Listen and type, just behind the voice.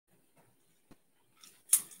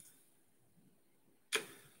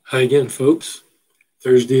Hi again, folks.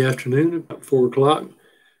 Thursday afternoon, about 4 o'clock.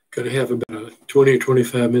 Going to have about a 20 or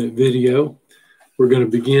 25-minute video. We're going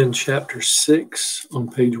to begin chapter 6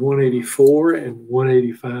 on page 184 and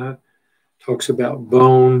 185. Talks about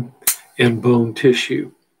bone and bone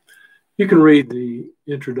tissue. You can read the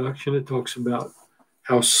introduction. It talks about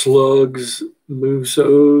how slugs move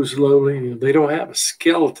so slowly. They don't have a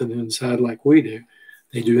skeleton inside like we do.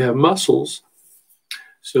 They do have muscles.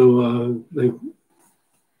 So they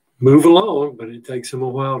move along, but it takes them a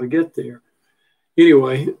while to get there.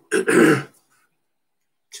 Anyway,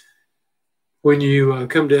 when you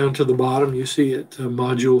come down to the bottom, you see it,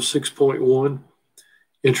 module 6.1,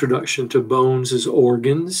 Introduction to Bones as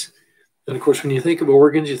Organs. And of course, when you think of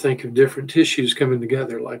organs, you think of different tissues coming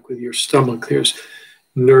together, like with your stomach, there's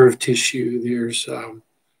nerve tissue, there's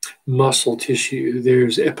muscle tissue,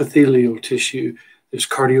 there's epithelial tissue, there's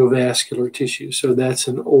cardiovascular tissue. So that's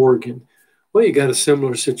an organ. Well, you got a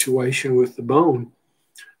similar situation with the bone.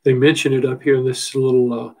 They mention it up here in this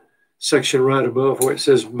little section right above where it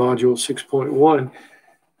says module 6.1.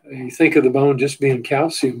 You think of the bone just being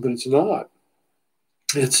calcium, but it's not.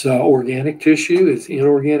 It's organic tissue. It's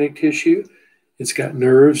inorganic tissue. It's got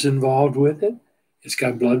nerves involved with it. It's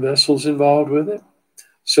got blood vessels involved with it.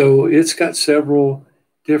 So it's got several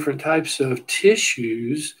different types of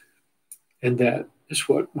tissues, and that is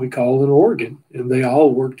what we call an organ, and they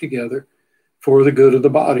all work together for the good of the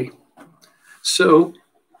body. So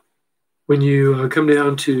when you come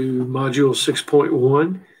down to module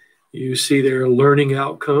 6.1, you see there are learning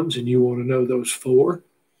outcomes, and you want to know those 4.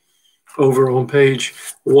 Over on page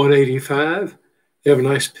 185, you have a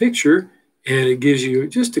nice picture, and it gives you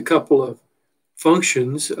just a couple of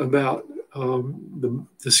functions about the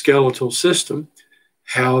skeletal system,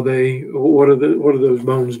 what do those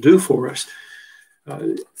bones do for us.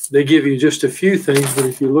 They give you just a few things, but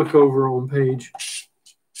if you look over on on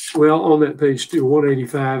that page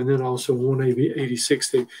 185 and then also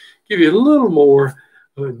 186, they give you a little more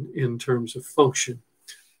in terms of function.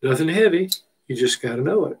 Nothing heavy, you just got to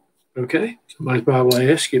know it, okay? Somebody's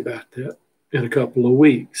probably ask you about that in a couple of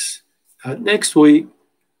weeks. Not next week,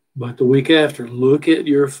 but the week after. Look at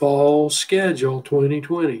your fall schedule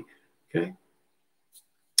 2020, okay?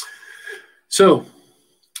 So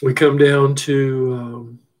we come down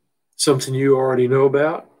to something you already know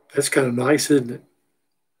about. That's kind of nice, isn't it?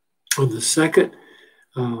 On the second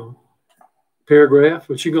paragraph,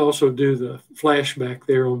 but you can also do the flashback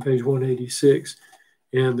there on page 186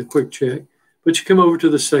 and the quick check. But you come over to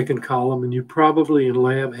the second column, and you probably in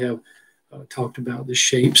lab have talked about the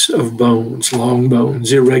shapes of bones, long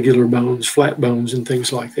bones, irregular bones, flat bones, and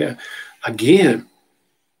things like that. Again,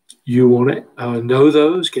 you want to know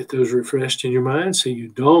those, get those refreshed in your mind so you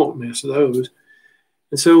don't miss those.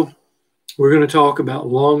 And so we're going to talk about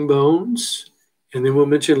long bones, and then we'll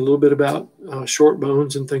mention a little bit about short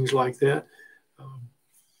bones and things like that.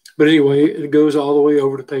 But anyway, it goes all the way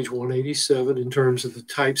over to page 187 in terms of the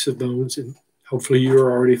types of bones, and hopefully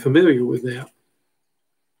you're already familiar with that,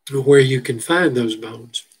 where you can find those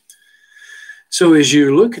bones. So as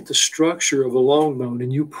you look at the structure of a long bone,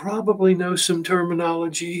 and you probably know some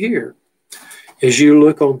terminology here, as you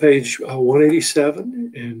look on page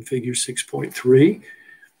 187 and figure 6.3,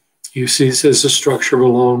 you see it says the structure of a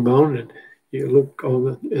long bone, and you look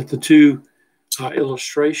at the 2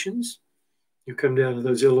 illustrations. You come down to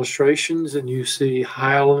those illustrations, and you see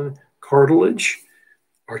hyaline cartilage,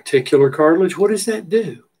 articular cartilage. What does that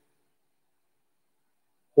do?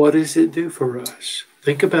 What does it do for us?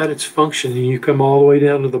 Think about its function, and you come all the way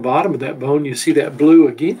down to the bottom of that bone, you see that blue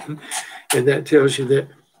again, and that tells you that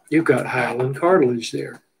you've got hyaline cartilage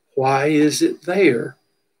there. Why is it there?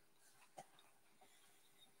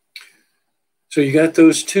 So you got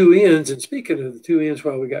those 2 ends, and speaking of the 2 ends,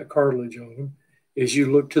 while we got cartilage on them, as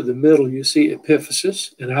you look to the middle, you see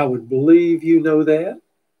epiphysis, and I would believe you know that.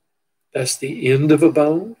 That's the end of a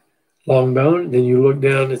bone, long bone. Then you look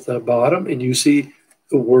down at the bottom, and you see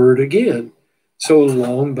the word again. So a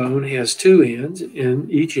long bone has 2 ends, and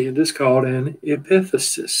each end is called an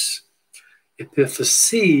epiphysis.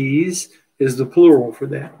 Epiphyses is the plural for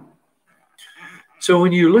that. So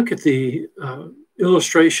when you look at the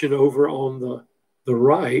illustration over on the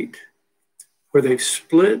right, where they've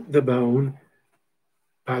split the bone,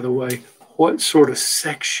 by the way, what sort of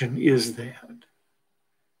section is that?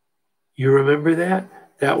 You remember that?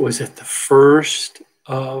 That was at the first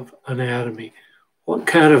of anatomy. What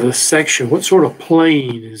kind of a section? What sort of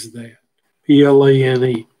plane is that?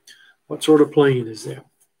 Plane. What sort of plane is that?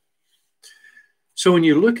 So when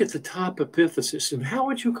you look at the top epiphysis, and how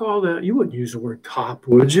would you call that? You wouldn't use the word top,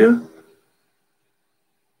 would you?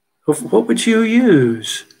 What would you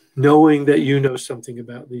use? knowing that you know something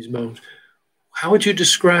about these bones. How would you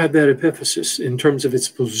describe that epiphysis in terms of its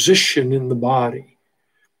position in the body?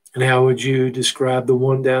 And how would you describe the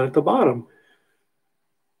one down at the bottom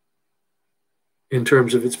in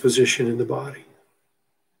terms of its position in the body?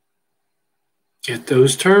 Get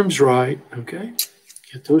those terms right, okay?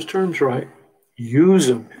 Get those terms right. Use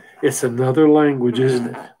them. It's another language,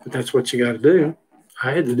 isn't it? But that's what you got to do.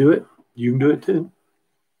 I had to do it. You can do it too.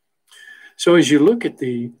 So as you look at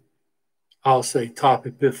the, I'll say top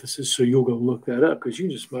epiphysis, so you'll go look that up because you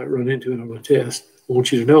just might run into it on a test. I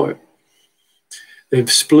want you to know it.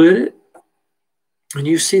 They've split it, and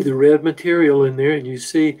you see the red material in there, and you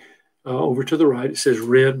see over to the right, it says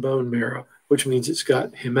red bone marrow, which means it's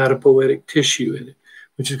got hematopoietic tissue in it,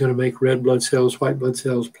 which is going to make red blood cells, white blood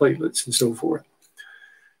cells, platelets, and so forth.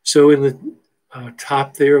 So in the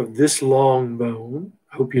top there of this long bone,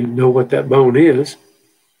 I hope you know what that bone is.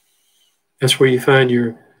 That's where you find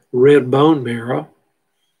your red bone marrow.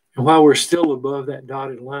 And while we're still above that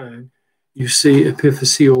dotted line, you see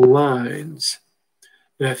epiphyseal lines.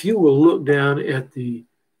 Now, if you will look down at the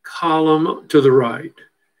column to the right,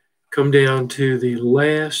 come down to the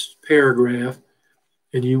last paragraph,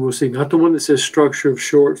 and you will see not the one that says structure of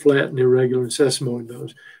short, flat, and irregular and sesamoid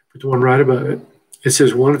bones, but the one right above it. It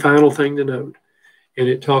says one final thing to note, and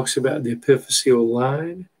it talks about the epiphyseal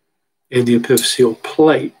line and the epiphyseal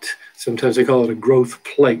plate. Sometimes they call it a growth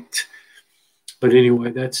plate. But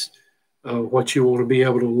anyway, that's what you want to be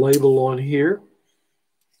able to label on here.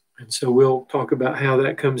 And so we'll talk about how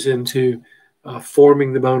that comes into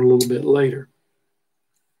forming the bone a little bit later.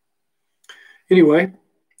 Anyway,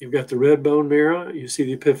 you've got the red bone marrow. You see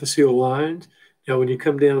the epiphyseal lines. Now, when you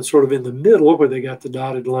come down sort of in the middle where they got the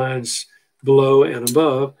dotted lines below and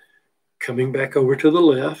above, coming back over to the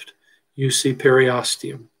left, you see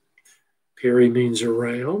periosteum. Peri means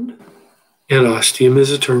around, and osteum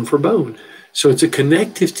is a term for bone. So it's a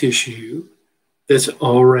connective tissue that's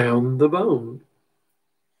all around the bone.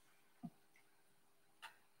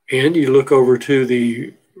 And you look over to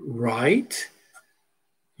the right,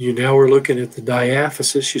 you now are looking at the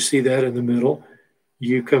diaphysis. You see that in the middle.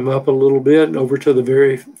 You come up a little bit and over to the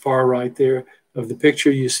very far right there of the picture,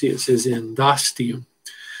 you see it says endosteum.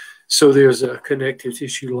 So there's a connective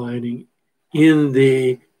tissue lining in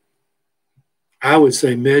the, I would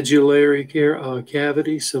say, medullary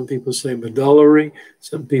cavity. Some people say medullary.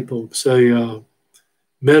 Some people say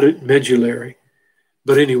medullary.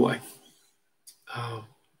 But anyway,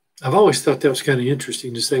 I've always thought that was kind of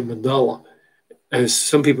interesting to say medulla, as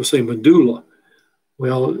some people say medulla.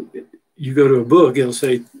 Well, you go to a book, it'll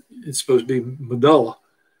say it's supposed to be medulla.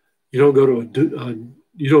 You don't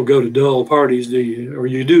go to dull parties, do you? Or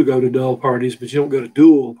you do go to dull parties, but you don't go to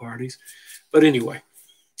dual parties. But anyway,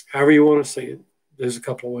 however you want to say it, there's a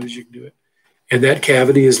couple of ways you can do it. And that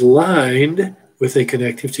cavity is lined with a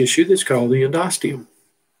connective tissue that's called the endosteum.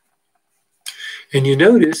 And you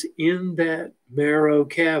notice in that marrow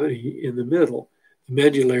cavity in the middle, the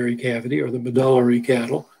medullary cavity or the medullary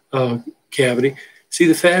cavity, see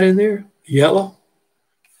the fat in there? Yellow?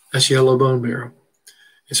 That's yellow bone marrow.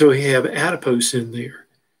 And so we have adipose in there.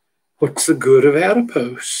 What's the good of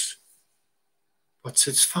adipose? What's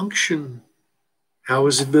its function? How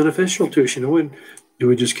is it beneficial to us? You know, and do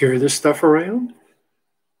we just carry this stuff around?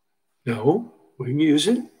 No, we can use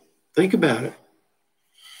it. Think about it.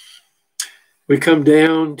 We come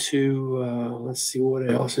down to, let's see what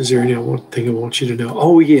else. Is there any one thing I want you to know?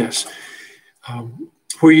 Oh, yes.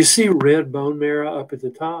 Where you see red bone marrow up at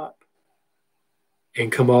the top and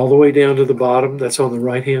come all the way down to the bottom, that's on the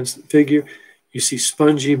right-hand figure, you see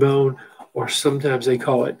spongy bone, or sometimes they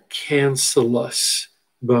call it cancellous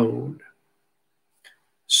bone.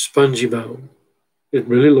 Spongy bone. It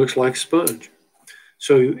really looks like sponge.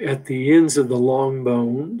 So at the ends of the long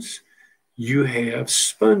bones, you have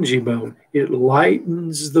spongy bone. It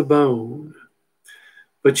lightens the bone.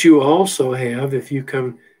 But you also have, if you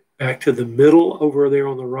come back to the middle over there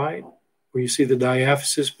on the right, where you see the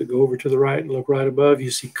diaphysis, but go over to the right and look right above, you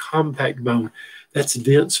see compact bone. That's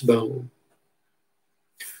dense bone.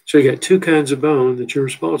 So you got two kinds of bone that you're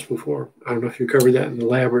responsible for. I don't know if you covered that in the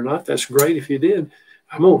lab or not. That's great if you did.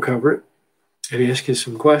 I'm going to cover it and ask you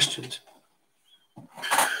some questions.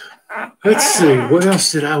 Let's see. What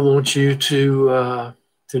else did I want you to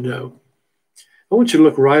know? I want you to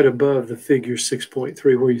look right above the figure 6.3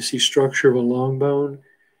 where you see structure of a long bone,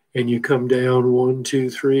 and you come down 1, 2,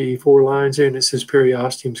 3, 4 lines there, and it says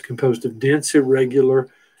periosteum is composed of dense, irregular,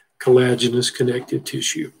 collagenous connective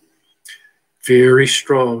tissue. Very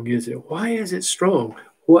strong, is it? Why is it strong?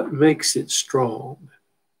 What makes it strong?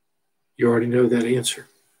 You already know that answer.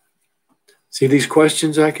 See these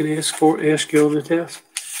questions I can ask you on the test?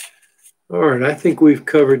 All right, I think we've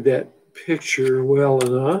covered that picture well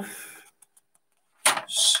enough.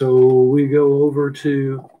 So we go over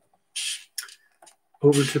to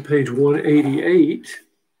page 188,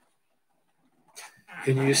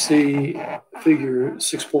 and you see figure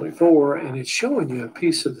 6.4, and it's showing you a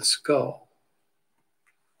piece of the skull.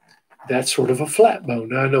 That's sort of a flat bone.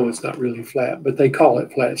 Now, I know it's not really flat, but they call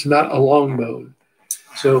it flat. It's not a long bone.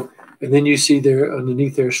 So, and then you see there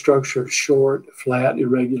underneath their structure, short, flat,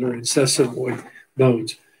 irregular, and sesamoid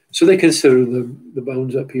bones. So they consider the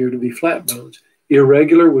bones up here to be flat bones.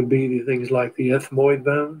 Irregular would be the things like the ethmoid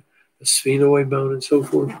bone, the sphenoid bone, and so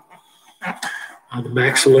forth, the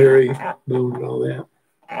maxillary bone and all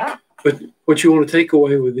that. But what you want to take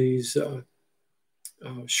away with these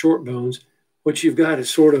short bones, what you've got is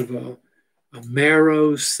sort of a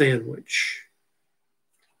marrow sandwich.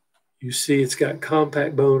 You see it's got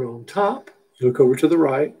compact bone on top. You look over to the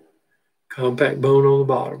right, compact bone on the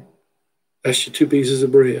bottom. That's your two pieces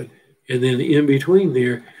of bread. And then in between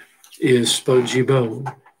there is spongy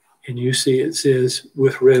bone. And you see it says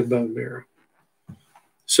with red bone marrow.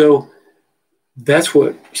 So that's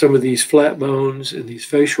what some of these flat bones and these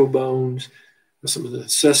facial bones, some of the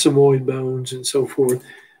sesamoid bones and so forth,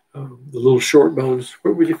 the little short bones.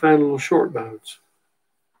 Where would you find little short bones?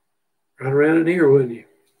 Right around in here, wouldn't you?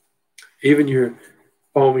 Even your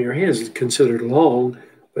palm of your hands is considered long,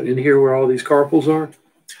 but in here where all these carpals are,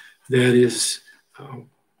 that is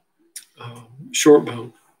short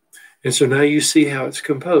bone. And so now you see how it's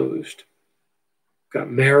composed.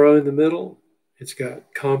 Got marrow in the middle. It's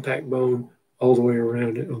got compact bone all the way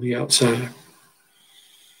around it on the outside.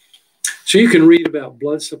 So you can read about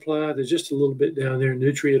blood supply. There's just a little bit down there.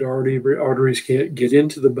 Nutrient arteries can't get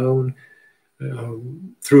into the bone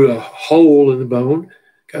through a hole in the bone.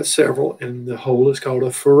 Got several, and the hole is called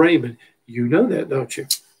a foramen. You know that, don't you?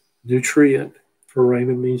 Nutrient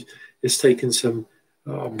foramen means it's taking some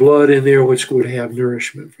blood in there, which would have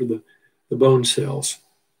nourishment for the bone cells.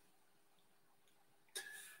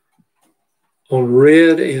 On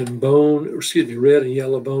red and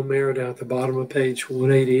yellow bone marrow down at the bottom of page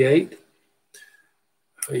 188,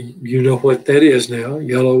 you know what that is now.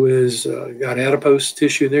 Yellow is got adipose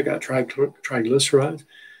tissue in there, got triglycerides.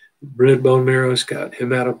 Red bone marrow's got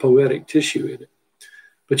hematopoietic tissue in it.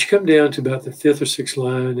 But you come down to about the fifth or sixth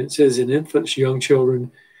line, it says in infants, young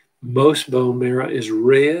children, most bone marrow is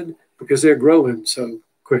red because they're growing so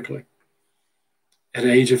quickly. At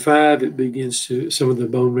the age of 5, it begins to, some of the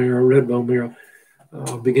bone marrow, red bone marrow,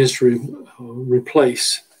 begins to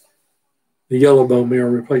replace. The yellow bone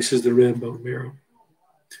marrow replaces the red bone marrow.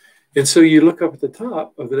 And so you look up at the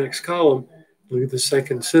top of the next column, look at the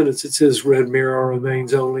second sentence. It says red marrow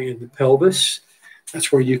remains only in the pelvis. That's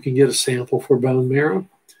where you can get a sample for bone marrow.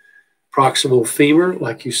 Proximal femur,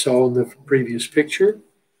 like you saw in the previous picture.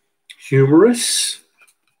 Humerus,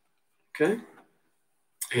 okay?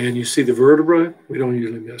 And you see the vertebra. We don't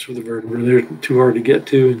usually mess with the vertebra. They're too hard to get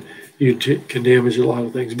to, and you can damage a lot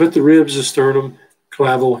of things. But the ribs, the sternum,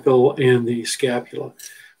 clavicle, and the scapula.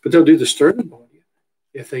 But they'll do the sternum on you.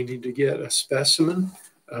 If they need to get a specimen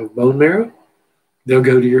of bone marrow, they'll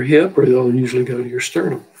go to your hip, or they'll usually go to your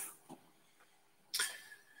sternum.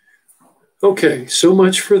 Okay, so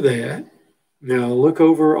much for that. Now look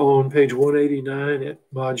over on page 189 at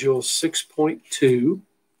module 6.2.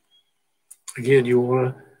 Again, you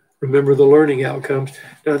want to remember the learning outcomes.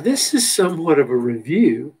 Now this is somewhat of a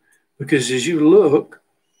review because as you look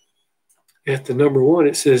at the number 1,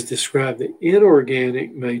 it says describe the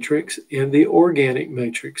inorganic matrix and the organic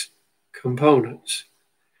matrix components.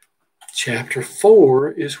 Chapter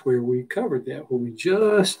 4 is where we covered that, where we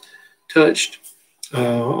just touched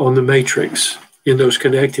on the matrix in those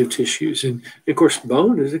connective tissues. And of course,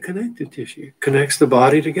 bone is a connective tissue. Connects the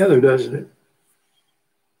body together, doesn't it?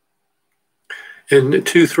 And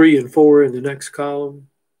 2, 3, and 4 in the next column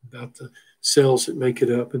about the cells that make it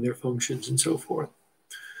up and their functions and so forth.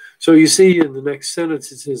 So you see in the next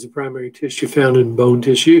sentence, it says the primary tissue found in bone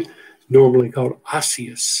tissue, normally called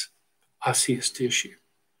osseous tissue.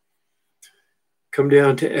 Come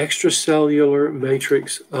down to extracellular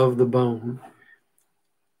matrix of the bone.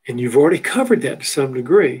 And you've already covered that to some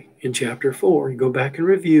degree in chapter 4. You go back and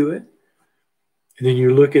review it. And then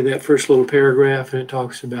you look at that first little paragraph and it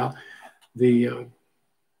talks about the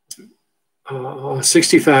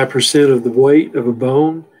 65% of the weight of a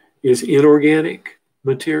bone is inorganic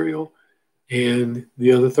material and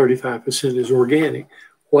the other 35% is organic.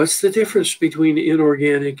 What's the difference between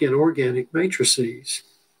inorganic and organic matrices?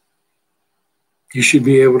 You should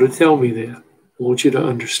be able to tell me that. I want you to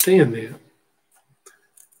understand that.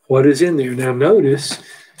 What is in there? Now notice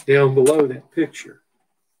down below that picture.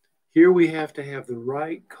 Here we have to have the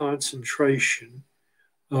right concentration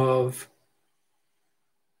of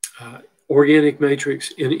organic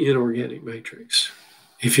matrix and inorganic matrix.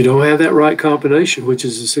 If you don't have that right combination, which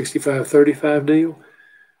is a 65-35 deal,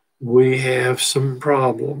 we have some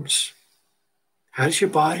problems. How does your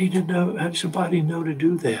body know to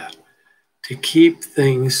do that? To keep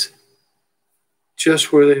things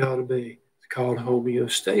just where they ought to be. It's called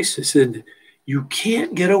homeostasis, and you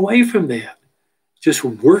can't get away from that. Just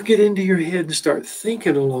work it into your head and start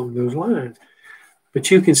thinking along those lines.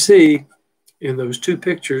 But you can see in those two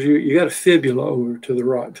pictures, you got a fibula over to the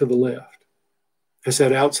right, to the left. That's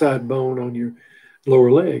that outside bone on your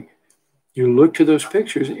lower leg. You look to those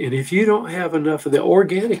pictures, and if you don't have enough of the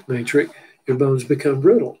organic matrix, your bones become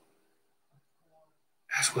brittle.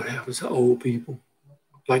 That's what happens to old people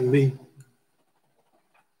like me.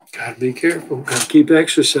 Got to be careful. Got to keep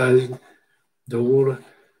exercising. Don't want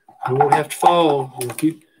to have to fall.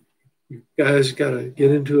 You guys got to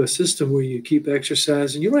get into a system where you keep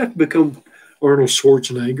exercising. You don't have to become Arnold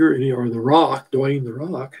Schwarzenegger or The Rock, Dwayne The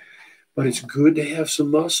Rock, but it's good to have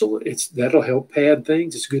some muscle. That'll help pad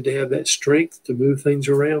things. It's good to have that strength to move things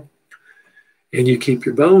around. And you keep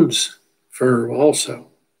your bones firm also.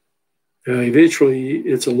 Eventually,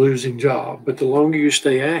 it's a losing job, but the longer you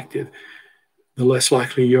stay active, the less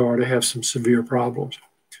likely you are to have some severe problems.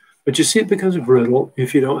 But you see, it becomes brittle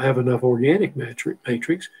if you don't have enough organic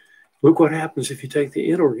matrix. Look what happens if you take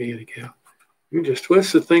the inorganic out. You just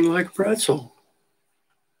twist the thing like a pretzel.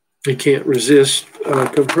 It can't resist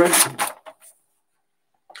compression.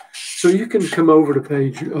 So you can come over to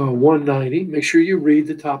page 190. Make sure you read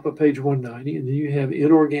the top of page 190, and then you have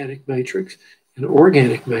inorganic matrix and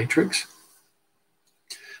organic matrix.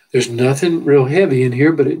 There's nothing real heavy in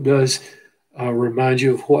here, but it does remind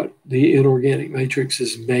you of what the inorganic matrix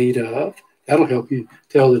is made of. That'll help you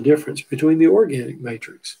tell the difference between the organic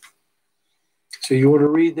matrix. So you want to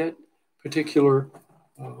read that particular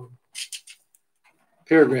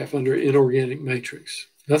paragraph under inorganic matrix.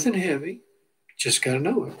 Nothing heavy, just got to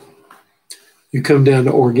know it. You come down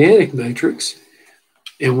to organic matrix,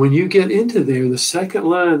 and when you get into there, the second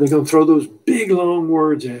line, they're going to throw those big, long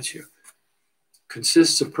words at you.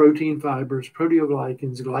 Consists of protein fibers,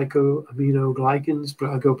 proteoglycans, glycoaminoglycans,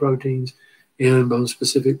 glycoproteins, and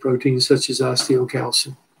bone-specific proteins such as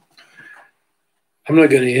osteocalcin. I'm not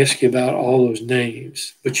going to ask you about all those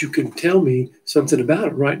names, but you can tell me something about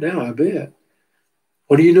it right now, I bet.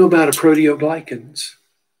 What do you know about a proteoglycans?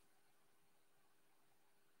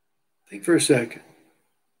 Think for a second.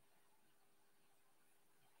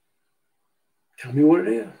 Tell me what it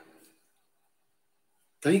is.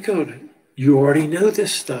 Think on it. You already know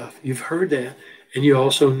this stuff. You've heard that. And you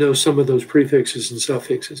also know some of those prefixes and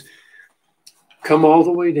suffixes. Come all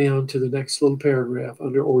the way down to the next little paragraph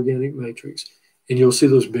under organic matrix, and you'll see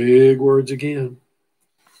those big words again.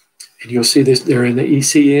 And you'll see this, they're in the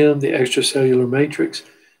ECM, the extracellular matrix.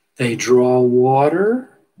 They draw water,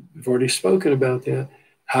 we've already spoken about that,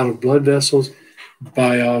 out of blood vessels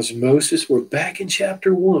by osmosis. We're back in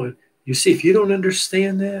chapter 1. You see, if you don't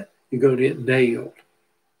understand that, you're going to get nailed.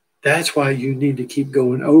 That's why you need to keep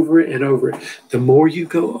going over it and over it. The more you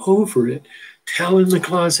go over it, telling the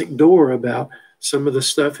closet door about some of the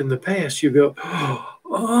stuff in the past, you go, oh,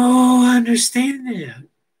 I understand that.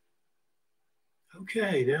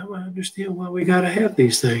 Okay, now I understand why we got to have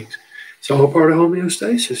these things. It's all part of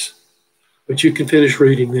homeostasis. But you can finish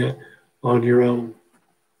reading that on your own.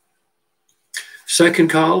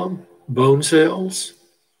 Second column, bone cells.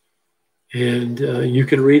 And you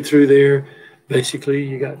can read through there. Basically,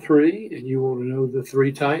 you got 3, and you want to know the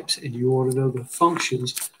 3 types, and you want to know the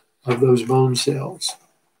functions of those bone cells.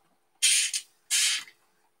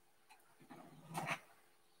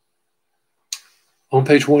 On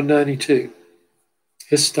page 192,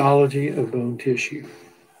 histology of bone tissue.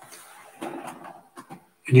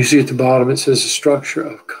 And you see at the bottom, it says the structure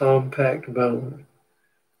of compact bone.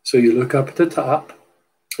 So you look up at the top.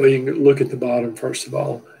 Well, you can look at the bottom, first of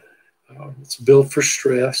all. It's built for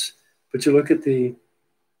stress. But you look at the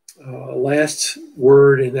last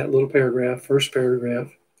word in that little paragraph, first paragraph,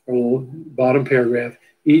 or bottom paragraph,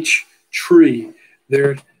 each tree.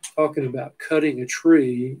 They're talking about cutting a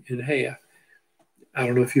tree in half. I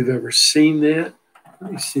don't know if you've ever seen that.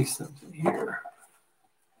 Let me see something here.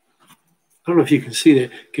 I don't know if you can see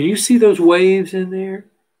that. Can you see those waves in there?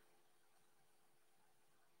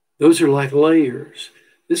 Those are like layers.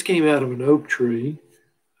 This came out of an oak tree.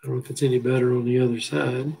 I don't know if it's any better on the other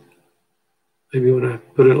side. Maybe when I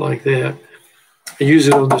put it like that. I use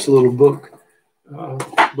it on this little book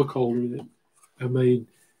holder that I made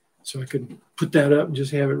so I could put that up and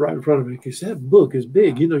just have it right in front of me, because that book is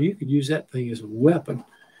big. You know, you could use that thing as a weapon.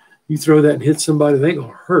 You throw that and hit somebody, they ain't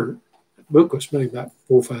going to hurt. That book was maybe about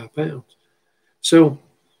 4 or 5 pounds. So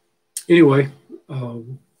anyway,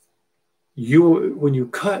 when you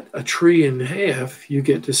cut a tree in half, you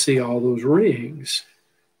get to see all those rings.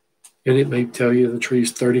 And it may tell you the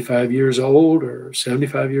tree's 35 years old or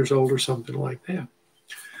 75 years old or something like that.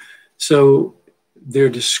 So they're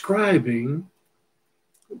describing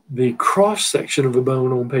the cross-section of a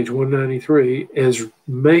bone on page 193 as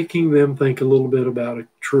making them think a little bit about a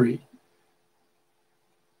tree.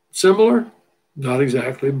 Similar? Not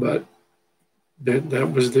exactly, but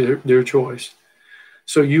that was their choice.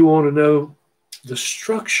 So you want to know the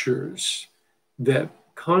structures that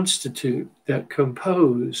constitute, that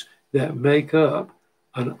compose, that make up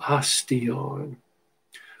an osteon.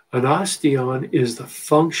 An osteon is the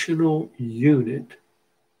functional unit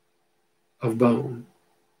of bone.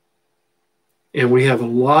 And we have a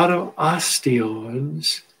lot of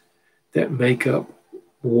osteons that make up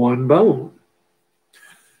one bone.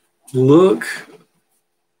 Look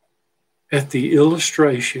at the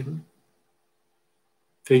illustration,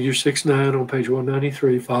 figure 6.9 on page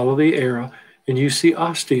 193, follow the arrow, and you see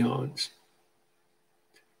osteons.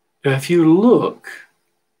 Now, if you look,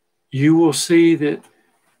 you will see that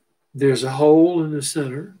there's a hole in the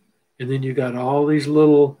center, and then you got all these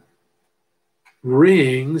little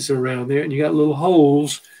rings around there, and you got little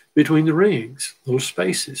holes between the rings, those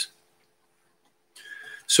spaces.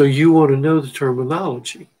 So you want to know the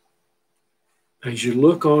terminology. As you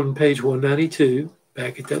look on page 192,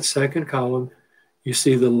 back at that second column, you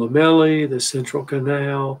see the lamellae, the central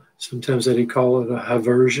canal. Sometimes they call it a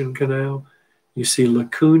Haversian canal. You see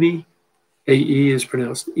lacunae. AE is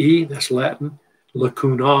pronounced E, that's Latin.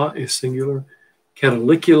 Lacuna is singular.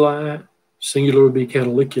 Canaliculi, singular would be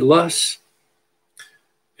canaliculus.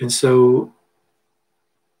 And so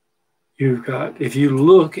you've got, if you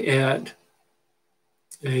look at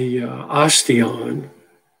a osteon,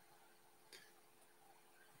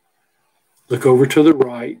 look over to the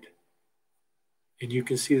right, and you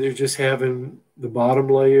can see they're just having the bottom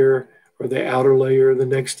layer or the outer layer, the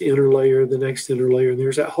next inner layer, the next inner layer, and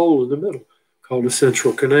there's that hole in the middle called a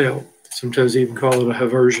central canal. Sometimes they even call it a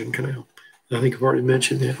Haversian canal. I think I've already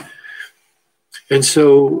mentioned that. And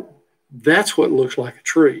so that's what looks like a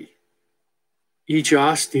tree. Each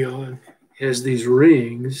osteon has these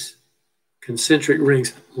rings, concentric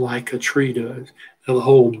rings, like a tree does. Now, the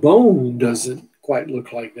whole bone doesn't quite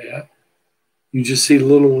look like that. You just see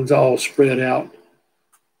little ones all spread out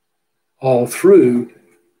all through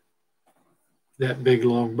that big,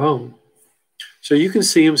 long bone. So you can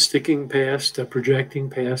see them sticking past, projecting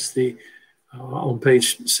past the, on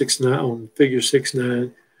page 6.9, on figure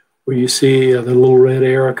 6.9, where you see the little red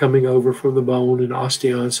arrow coming over from the bone and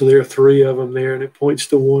osteon. So there are 3 of them there, and it points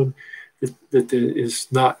to one that is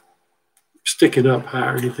not sticking up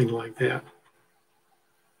high or anything like that.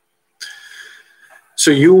 So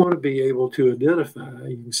you want to be able to identify,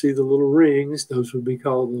 you can see the little rings, those would be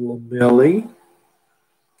called the lamellae,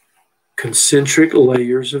 concentric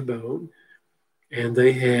layers of bone, and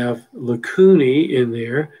they have lacunae in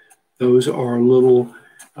there. Those are little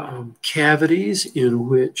cavities in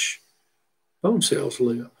which bone cells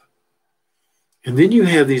live. And then you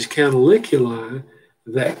have these canaliculi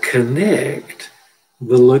that connect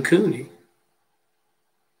the lacunae.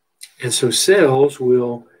 And so cells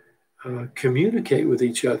will communicate with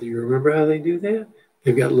each other. You remember how they do that?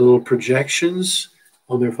 They've got little projections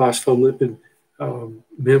on their phospholipid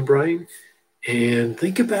membrane. And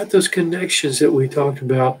think about those connections that we talked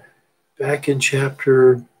about back in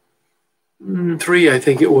chapter 3, I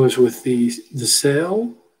think it was, with the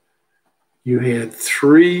cell. You had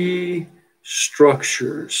 3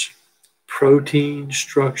 structures, protein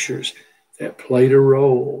structures, that played a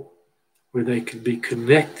role where they could be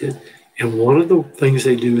connected. And one of the things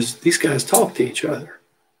they do is these guys talk to each other.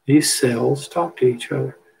 These cells talk to each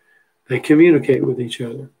other. They communicate with each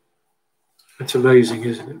other. That's amazing,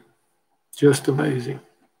 isn't it? Just amazing.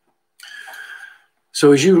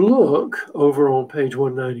 So as you look over on page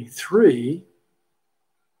 193,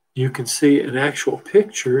 you can see an actual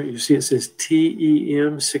picture. You see it says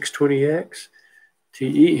TEM 620X.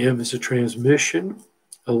 TEM is a transmission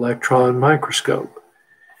electron microscope.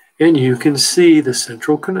 And you can see the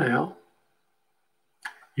central canal.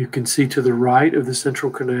 You can see to the right of the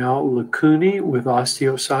central canal lacunae with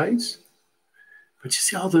osteocytes. But you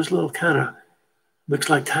see all those little kind of, looks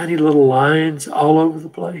like tiny little lines all over the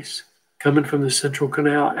place coming from the central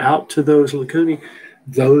canal out to those lacunae.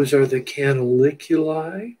 Those are the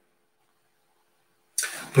canaliculi.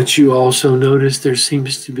 But you also notice there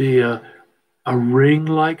seems to be a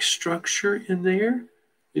ring-like structure in there.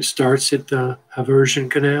 It starts at the Haversian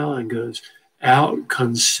canal and goes out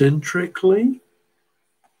concentrically.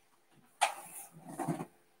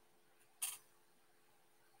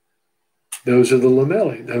 Those are the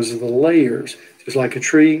lamellae. Those are the layers. Just like a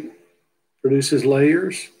tree produces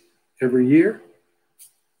layers every year,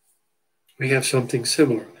 we have something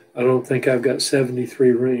similar. I don't think I've got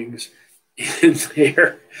 73 rings in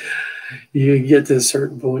there. You get to a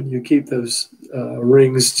certain point, you keep those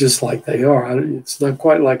rings just like they are. It's not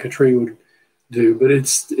quite like a tree would do, but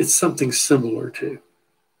it's something similar to.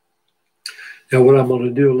 Now, what I'm going to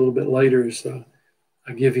do a little bit later is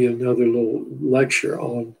I'll give you another little lecture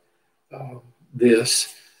on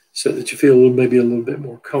this so that you feel maybe a little bit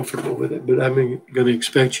more comfortable with it. But I'm going to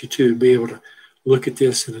expect you to be able to look at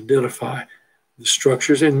this and identify the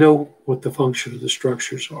structures and know what the function of the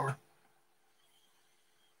structures are.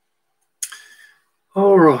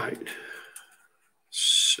 All right.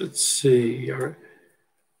 Let's see. All right.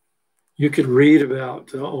 You could read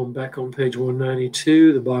about, back on page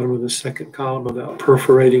 192, the bottom of the second column, about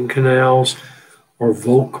perforating canals or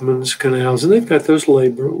Volkmann's canals. And they've got those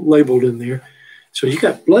labeled in there. So you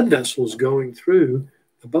got blood vessels going through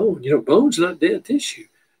the bone. You know, bone's not dead tissue.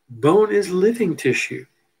 Bone is living tissue.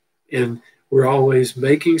 And we're always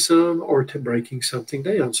making some or breaking something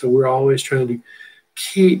down. So we're always trying to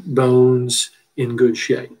keep bones in good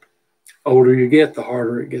shape. Older you get, the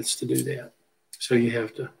harder it gets to do that. So you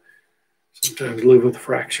have to sometimes live with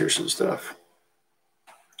fractures and stuff.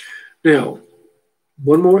 Now,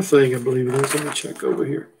 one more thing, I believe it is. Let me check over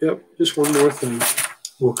here. Yep, just one more thing.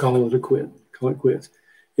 We'll call it quits.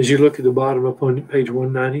 As you look at the bottom up on page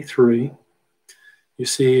 193, you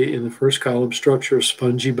see in the first column, structure of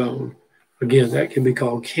spongy bone. Again, that can be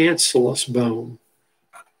called cancellous bone.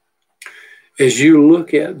 As you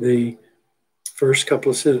look at the first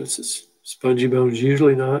couple of sentences, spongy bone is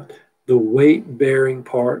usually not the weight-bearing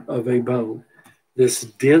part of a bone. This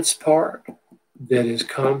dense part that is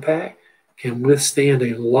compact can withstand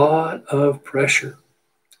a lot of pressure.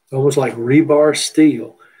 It's almost like rebar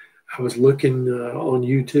steel. I was looking on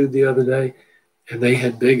YouTube the other day, and they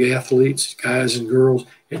had big athletes, guys and girls,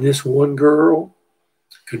 and this one girl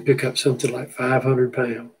could pick up something like 500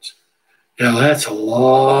 pounds. Now, that's a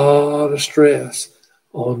lot of stress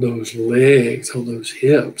on those legs, on those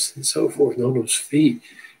hips, and so forth, and on those feet.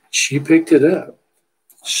 She picked it up.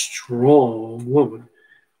 Strong woman,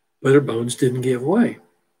 but her bones didn't give way.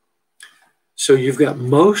 So you've got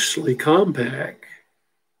mostly compact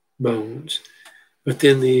bones, but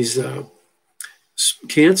then these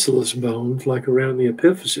cancellous bones, like around the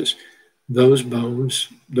epiphysis, those bones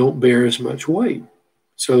don't bear as much weight,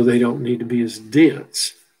 so they don't need to be as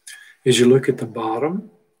dense. As you look at the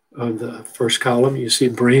bottom of the first column, you see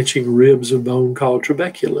branching ribs of bone called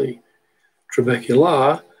trabeculae.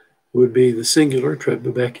 Trabecula would be the singular,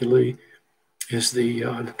 trabeculae is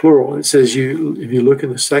the plural. It says if you look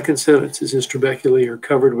in the second sentence, it says trabeculae are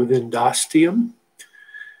covered with endosteum,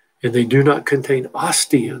 and they do not contain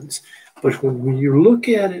osteons. But when you look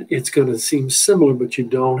at it, it's going to seem similar, but you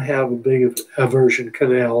don't have a big eversion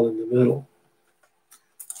canal in the middle.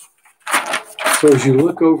 So as you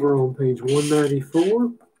look over on page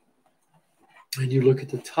 194, and you look at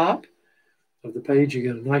the top of the page, you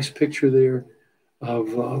get a nice picture there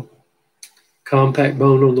of compact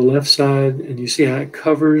bone on the left side, and you see how it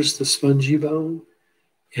covers the spongy bone,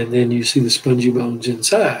 and then you see the spongy bones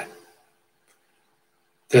inside.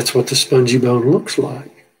 That's what the spongy bone looks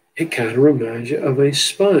like. It kind of reminds you of a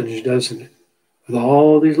sponge, doesn't it? With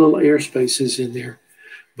all these little air spaces in there.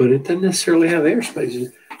 But it doesn't necessarily have air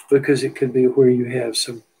spaces, because it could be where you have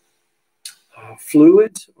some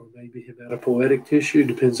fluids or maybe hematopoietic tissue,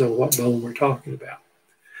 depends on what bone we're talking about.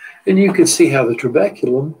 And you can see how the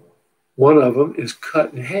trabeculum, one of them, is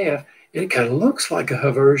cut in half, and it kind of looks like a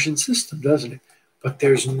Haversian system, doesn't it? But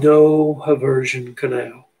there's no Haversian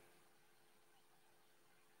canal.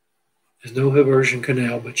 There's no Haversian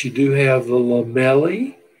canal, but you do have the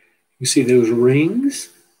lamellae. You see those rings,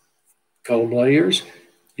 call them layers.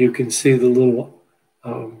 You can see the little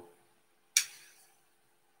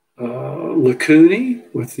lacunae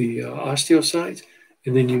with the osteocytes,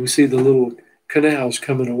 and then you can see the little canals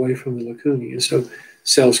coming away from the lacunae. And so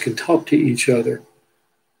cells can talk to each other,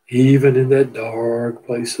 even in that dark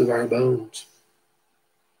place of our bones.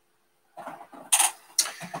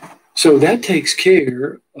 So that takes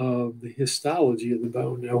care of the histology of the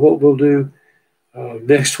bone. Now, what we'll do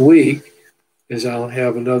next week is I'll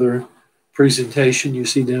have another presentation. You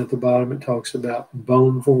see down at the bottom, it talks about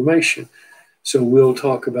bone formation. So we'll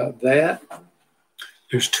talk about that.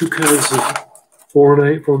 There's two kinds of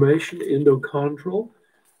foramen formation, endochondral,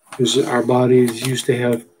 because our bodies used to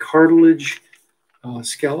have cartilage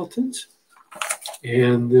skeletons.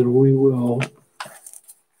 And then we'll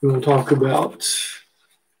talk about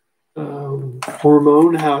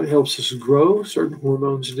hormone, how it helps us grow, certain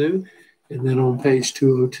hormones do. And then on page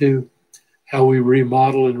 202, how we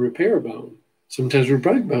remodel and repair bone. Sometimes we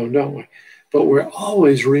break bone, don't we? But we're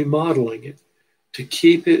always remodeling it to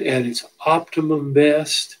keep it at its optimum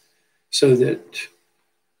best so that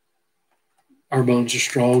our bones are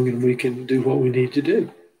strong and we can do what we need to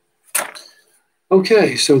do.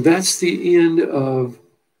 Okay, so that's the end of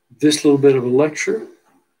this little bit of a lecture.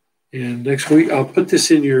 And next week, I'll put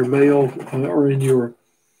this in your mail or in your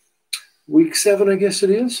week 7, I guess it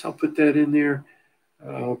is. I'll put that in there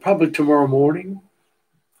probably tomorrow morning.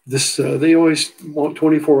 They always want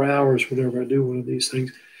 24 hours whenever I do one of these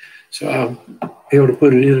things. So I'll be able to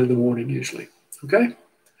put it in the morning usually. Okay?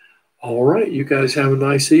 All right. You guys have a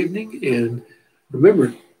nice evening. And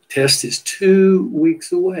remember, test is 2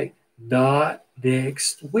 weeks away, not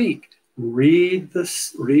next week. Read the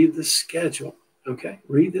schedule. Okay?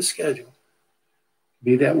 Read the schedule.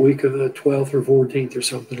 Be that week of the 12th or 14th or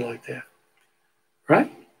something like that. All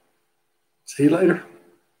right? See you later.